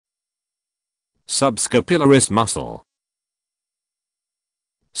Subscapularis muscle.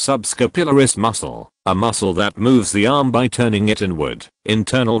 Subscapularis muscle, a muscle that moves the arm by turning it inward,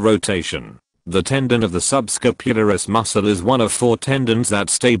 internal rotation. The tendon of the subscapularis muscle is one of 4 tendons that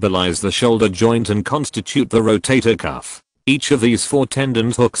stabilize the shoulder joint and constitute the rotator cuff. Each of these 4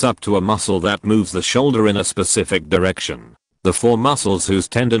 tendons hooks up to a muscle that moves the shoulder in a specific direction. The 4 muscles whose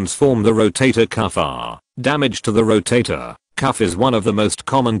tendons form the rotator cuff are: damage to the rotator cuff is one of the most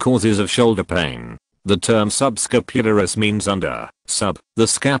common causes of shoulder pain. The term subscapularis means under, sub, the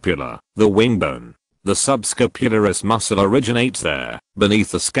scapula, the wingbone. The subscapularis muscle originates there,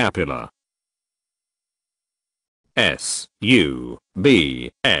 beneath the scapula.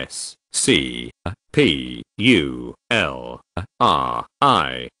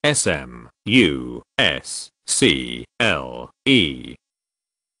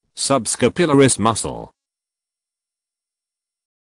 Subscapularis muscle.